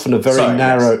 which is often a very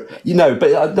narrow.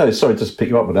 Yes. Sorry, just pick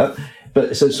you up on that. But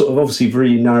it's sort of obviously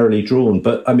very narrowly drawn.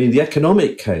 But I mean, the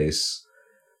economic case,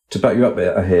 to back you up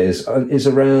here, is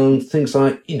around things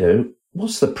like,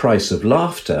 what's the price of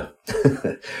laughter,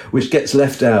 which gets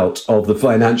left out of the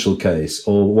financial case,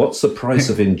 or what's the price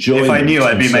of enjoyment? If I knew,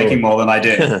 I'd be making more than I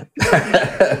do.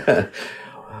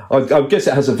 I guess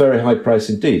it has a very high price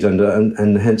indeed,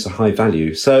 and hence a high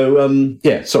value. So,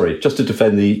 sorry, just to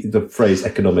defend the phrase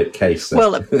economic case.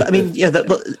 Well, I mean,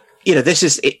 this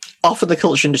is it. Often the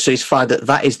culture industries find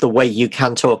that is the way you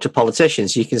can talk to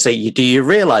politicians. You can say, do you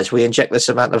realise we inject this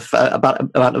amount of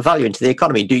value into the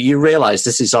economy? Do you realise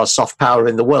this is our soft power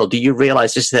in the world? Do you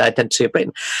realise this is the identity of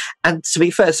Britain? And to be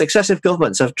fair, successive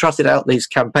governments have trotted out these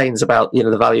campaigns about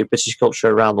the value of British culture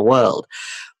around the world.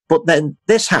 But then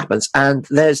this happens, and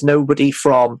there's nobody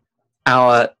from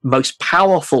our most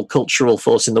powerful cultural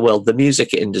force in the world, the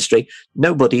music industry,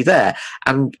 nobody there.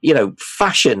 And,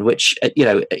 fashion, which,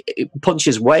 it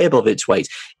punches way above its weight,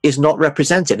 is not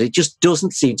represented. It just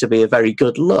doesn't seem to be a very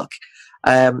good look.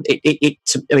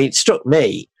 It struck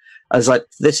me as like,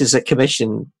 this is a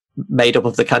commission made up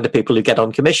of the kind of people who get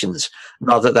on commissions,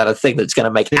 rather than a thing that's going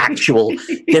to make actual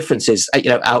differences,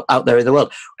 out there in the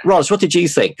world. Ros, what did you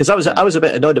think? Because I was a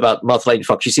bit annoyed about Martha Lane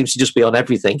Fox. She seems to just be on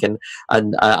everything,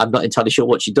 and I'm not entirely sure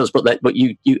what she does. But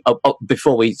you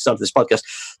before we started this podcast,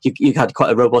 you had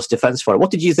quite a robust defence for it.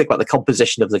 What did you think about the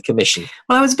composition of the commission?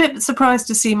 Well, I was a bit surprised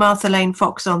to see Martha Lane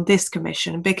Fox on this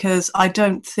commission, because I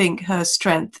don't think her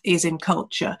strength is in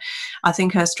culture. I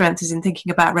think her strength is in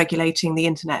thinking about regulating the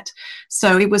internet.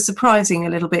 So it was surprising a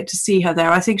little bit to see her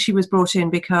there. I think she was brought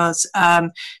in because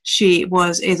she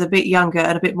is a bit younger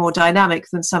and a bit more dynamic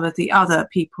than some of the other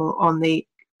people on the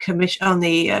commission, on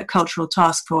the cultural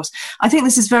task force. I think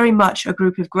this is very much a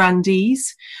group of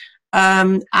grandees,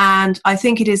 and I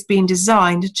think it has been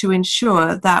designed to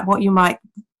ensure that what you might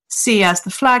see as the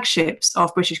flagships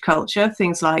of British culture,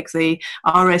 things like the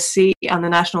RSC and the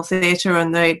National Theatre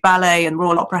and the Ballet and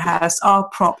Royal Opera House, are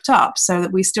propped up, so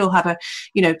that we still have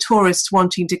tourists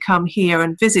wanting to come here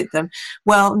and visit them,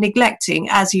 while neglecting,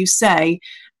 as you say,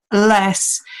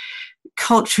 less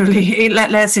culturally,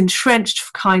 less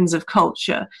entrenched kinds of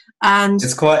culture. And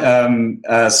it's quite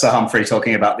Sir Humphrey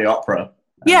talking about the opera.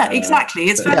 Yeah, exactly.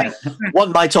 It's very.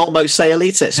 One might almost say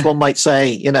elitist. One might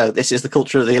say, this is the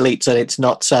culture of the elites, and it's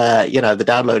not, the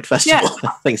Download Festival,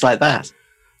 things like that.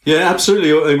 Yeah,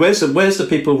 absolutely. Where's the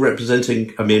people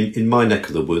representing? I mean, in my neck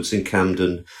of the woods, in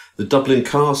Camden, the Dublin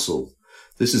Castle.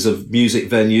 This is a music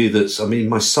venue that's. I mean,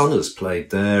 my son has played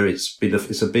there. It's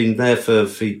been there for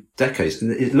decades,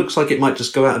 and it looks like it might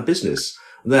just go out of business.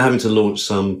 And they're having to launch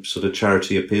some sort of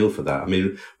charity appeal for that. I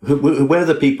mean, where are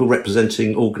the people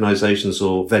representing organisations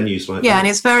or venues like that? Yeah, and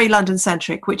it's very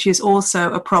London-centric, which is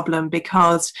also a problem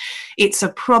because it's a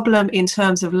problem in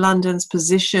terms of London's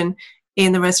position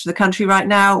in the rest of the country right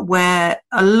now, where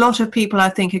a lot of people, I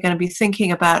think, are going to be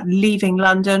thinking about leaving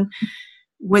London.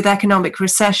 With economic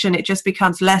recession, it just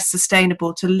becomes less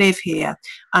sustainable to live here.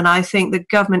 And I think the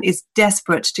government is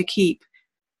desperate to keep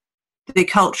the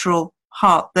cultural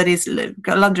heart that is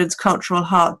London's cultural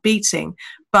heart beating.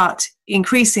 But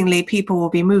increasingly, people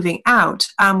will be moving out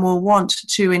and will want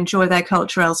to enjoy their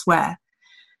culture elsewhere.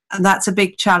 And that's a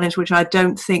big challenge, which I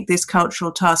don't think this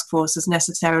cultural task force is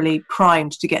necessarily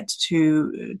primed to get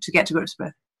to grips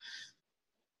with.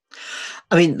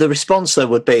 I mean, the response, though,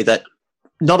 would be that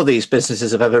none of these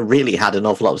businesses have ever really had an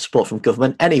awful lot of support from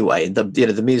government anyway.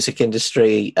 The music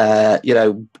industry,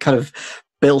 kind of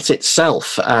built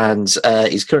itself and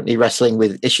is currently wrestling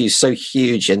with issues so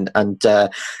huge and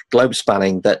globe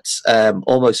spanning that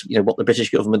almost, what the British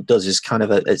government does is kind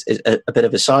of a bit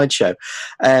of a sideshow.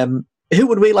 Who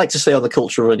would we like to see on the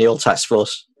Cultural Renewal Task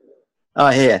Force?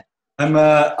 Here. I'm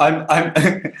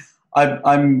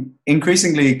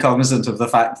increasingly cognizant of the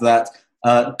fact that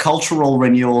Cultural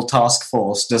Renewal Task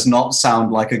Force does not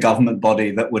sound like a government body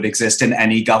that would exist in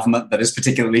any government that is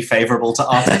particularly favourable to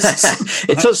artists.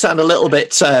 It does sound a little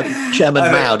bit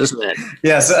Chairman Mao, doesn't it?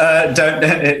 Yes,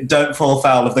 don't fall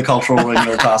foul of the Cultural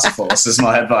Renewal Task Force is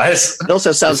my advice. It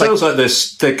also sounds like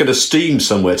they're going to steam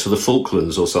somewhere to the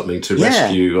Falklands or something to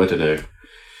rescue, I don't know,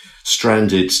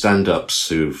 stranded stand-ups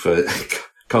who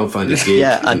can't find a gig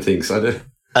and things. I don't.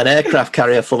 An aircraft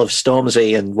carrier full of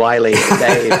Stormzy and Wiley and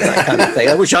Dave and that kind of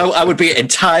thing, which I would be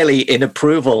entirely in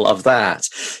approval of that.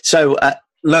 So,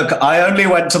 look, I only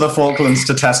went to the Falklands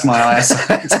to test my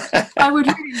eyesight. I would.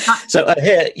 So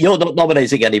here, you're not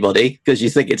nominating anybody because you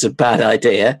think it's a bad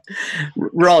idea.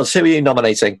 Roz, who are you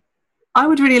nominating? I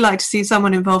would really like to see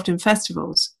someone involved in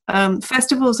festivals.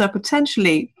 Festivals are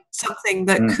potentially something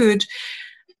that could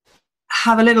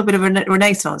have a little bit of a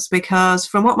renaissance, because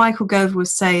from what Michael Gove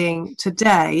was saying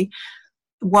today,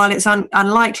 while it's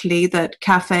unlikely that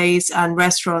cafes and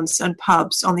restaurants and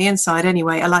pubs on the inside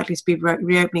anyway are likely to be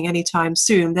reopening anytime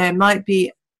soon, there might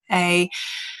be a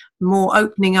more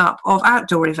opening up of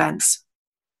outdoor events.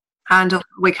 And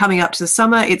we're coming up to the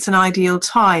summer. It's an ideal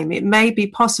time. It may be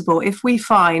possible if we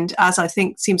find, as I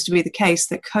think seems to be the case,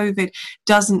 that COVID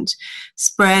doesn't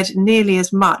spread nearly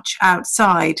as much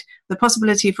outside. The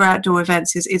possibility for outdoor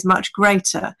events is much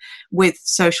greater with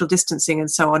social distancing and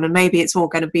so on. And maybe it's all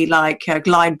going to be like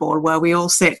Glyndebourne, where we all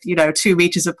sit, 2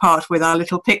 meters apart with our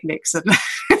little picnics. And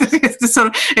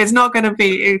it's not going to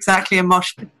be exactly a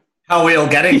mosh pit. How are we all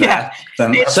getting there?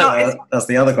 Then that's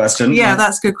the other question. Yeah,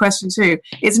 that's a good question too.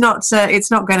 It's not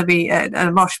going to be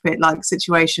a mosh pit like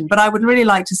situation, but I would really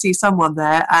like to see someone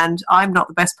there, and I'm not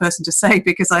the best person to say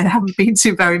because I haven't been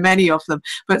to very many of them,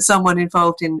 but someone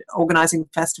involved in organising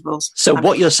festivals. So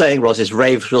what you're saying, Roz, is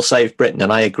raves will save Britain,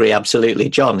 and I agree absolutely.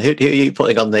 John, who are you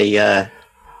putting on the...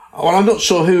 Well, I'm not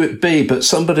sure who it'd be, but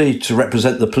somebody to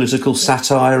represent the political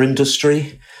satire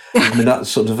industry. I mean, that's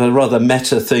sort of a rather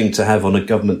meta thing to have on a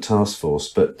government task force,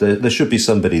 but there should be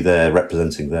somebody there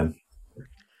representing them.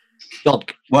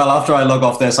 Well, after I log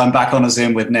off this, I'm back on a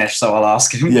Zoom with Nish, so I'll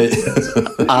ask him.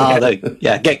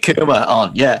 Yeah, get Kuma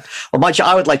on. Yeah. Well,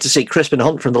 I would like to see Crispin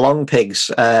Hunt from the Long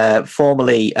Pigs,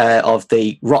 formerly of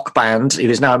the rock band, who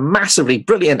is now a massively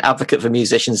brilliant advocate for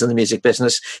musicians and the music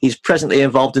business. He's presently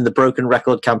involved in the Broken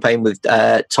Record campaign with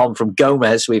Tom from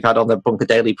Gomez, we've had on the Bunker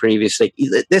Daily previously.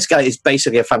 This guy is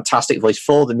basically a fantastic voice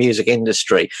for the music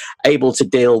industry, able to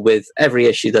deal with every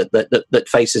issue that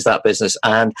faces that business.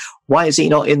 And why is he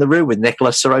not in the room with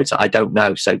Nicholas Sirota? I don't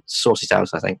know. So sort it out,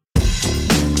 I think.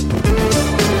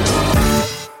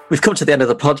 We've come to the end of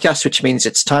the podcast, which means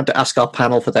it's time to ask our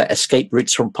panel for their escape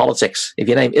routes from politics. If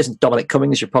your name isn't Dominic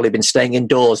Cummings, you've probably been staying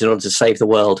indoors in order to save the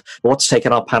world. But what's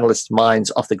taken our panellists'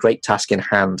 minds off the great task in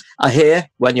hand? I hear,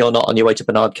 when you're not on your way to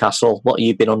Bernard Castle, what have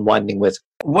you been unwinding with?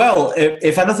 Well,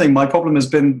 if anything, my problem has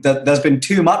been that there's been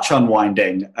too much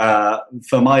unwinding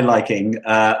for my liking,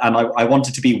 and I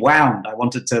wanted to be wound. I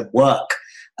wanted to work.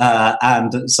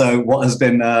 And so what has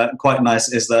been quite nice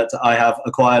is that I have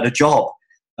acquired a job.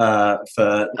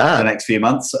 for the next few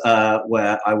months,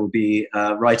 where I will be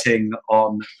writing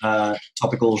on a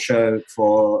topical show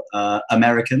for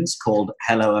Americans called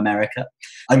Hello America.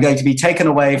 I'm going to be taken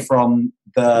away from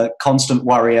the constant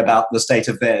worry about the state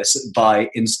of this by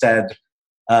instead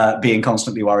being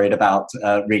constantly worried about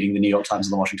reading the New York Times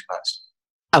and the Washington Post.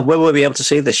 And where will we be able to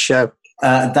see this show?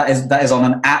 That is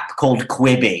on an app called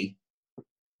Quibi.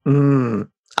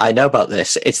 I know about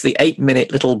this. It's the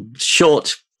 8-minute little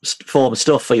short form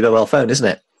stuff for your mobile phone, isn't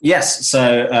it? Yes.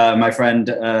 So my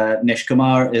friend Nish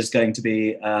Kumar is going to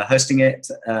be hosting it,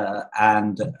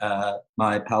 and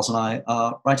my pals and I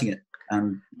are writing it.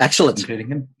 Excellent, including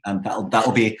him. And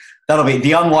that'll be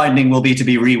the unwinding will be to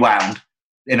be rewound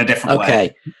in a different way.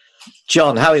 Okay,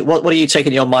 John, what are you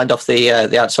taking your mind off the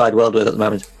outside world with at the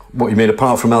moment? What you mean,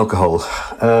 apart from alcohol?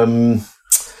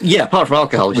 Yeah, apart from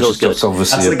alcohol, which is good.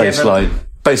 Obviously a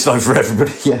baseline for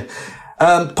everybody. Yeah.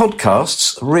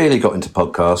 Podcasts, really got into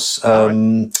podcasts.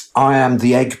 I Am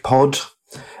the Egg Pod.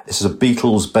 This is a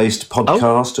Beatles-based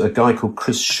podcast. A guy called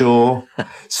Chris Shaw.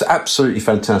 It's absolutely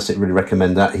fantastic. Really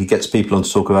recommend that. He gets people on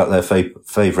to talk about their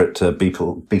favourite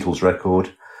Beatles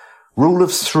record. Rule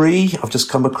of Three, I've just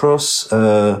come across.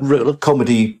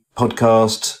 Comedy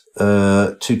podcast.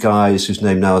 Two guys whose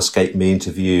name now escaped me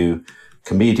interview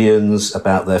comedians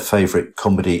about their favourite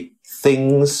comedy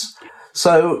things.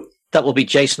 So that will be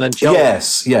Jason and Joel.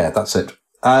 Yes, yeah, that's it.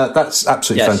 That's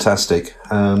absolutely fantastic.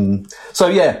 So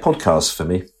yeah, podcasts for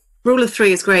me. Rule of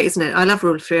Three is great, isn't it? I love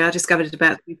Rule of Three. I discovered it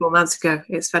about 3-4 months ago.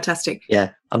 It's fantastic. Yeah,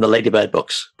 and the Ladybird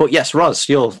books. But yes, Roz,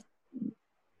 you're...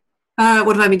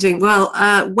 what have I been doing? Well,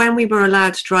 when we were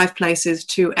allowed to drive places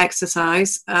to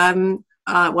exercise,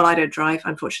 well, I don't drive,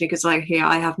 unfortunately, because I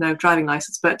have no driving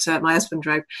license, but my husband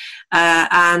drove.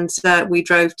 And we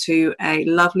drove to a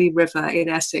lovely river in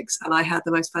Essex, and I had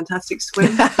the most fantastic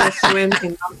swim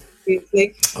in London.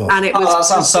 And it was that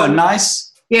sounds so nice.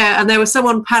 Yeah, and there was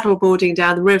someone paddleboarding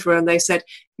down the river, and they said,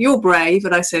 "You're brave,"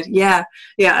 and I said, "Yeah."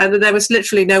 And there was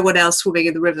literally no one else swimming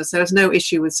in the river, so there was no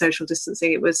issue with social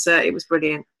distancing. It was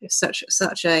brilliant. It's such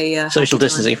a social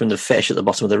distancing from the fish at the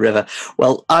bottom of the river.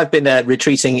 Well, I've been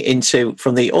retreating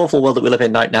from the awful world that we live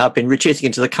in right now. I've been retreating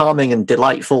into the calming and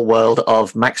delightful world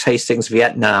of Max Hastings'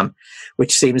 Vietnam,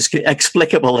 which seems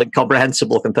explicable and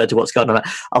comprehensible compared to what's going on.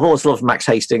 I've always loved Max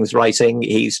Hastings' writing.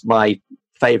 He's my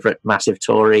favourite massive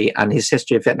Tory, and his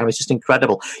history of Vietnam is just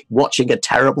incredible. Watching a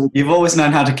terrible... You've always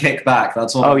known how to kick back.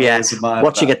 That's what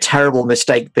watching a terrible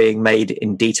mistake being made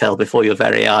in detail before your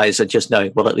very eyes and just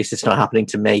knowing, well, at least it's not happening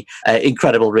to me.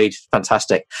 Incredible read.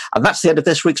 Fantastic. And that's the end of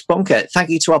this week's Bunker.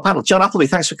 Thank you to our panel. John Appleby,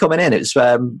 thanks for coming in. It was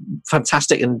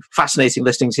fantastic and fascinating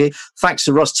listening to you. Thanks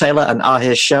to Ross Taylor and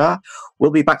Ahir Shah. We'll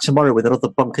be back tomorrow with another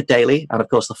Bunker Daily and, of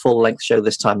course, the full-length show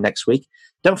this time next week.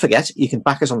 Don't forget, you can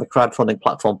back us on the crowdfunding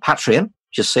platform Patreon.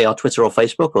 Just say our Twitter or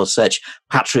Facebook or search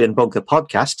Patreon Bunker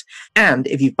Podcast. And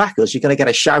if you back us, you're going to get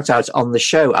a shout out on the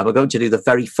show. And we're going to do the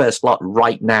very first lot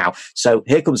right now. So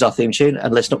here comes our theme tune,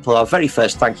 and listen up for our very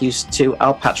first thank yous to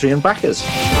our Patreon backers.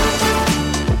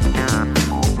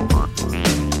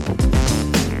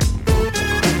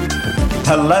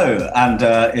 Hello, and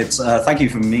it's thank you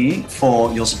from me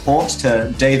for your support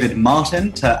to David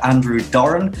Martin, to Andrew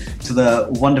Doran, to the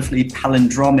wonderfully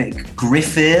palindromic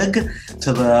Griffig,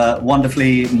 to the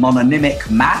wonderfully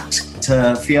mononymic Matt,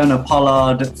 to Fiona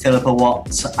Pollard, Philippa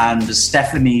Watts, and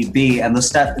Stephanie B. And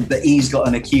the E's got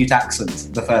an acute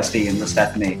accent, the first E in the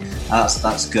Stephanie.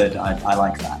 That's good. I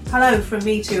like that. Hello from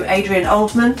me to Adrian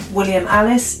Oldman, William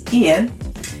Alice, Ian,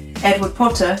 Edward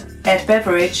Potter, Ed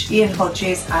Beveridge, Ian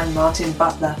Hodges, and Martin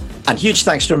Butler. And huge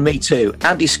thanks from me to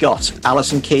Andy Scott,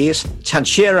 Alison Keys,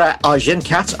 Tanshira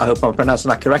Arjunkat, I hope I'm pronouncing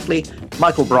that correctly,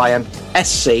 Michael Bryan,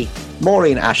 SC,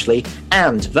 Maureen Ashley,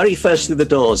 and very first through the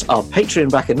doors, our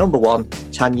Patreon backer number 1,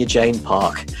 Tanya Jane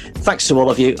Park. Thanks to all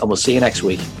of you, and we'll see you next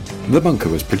week. The Bunker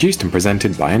was produced and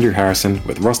presented by Andrew Harrison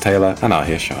with Ross Taylor and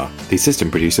Ahir Shah. The assistant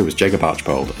producer was Jacob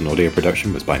Archbold, and audio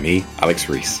production was by me, Alex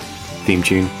Rees. Theme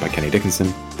tune by Kenny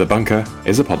Dickinson. The Bunker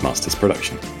is a Podmasters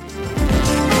production.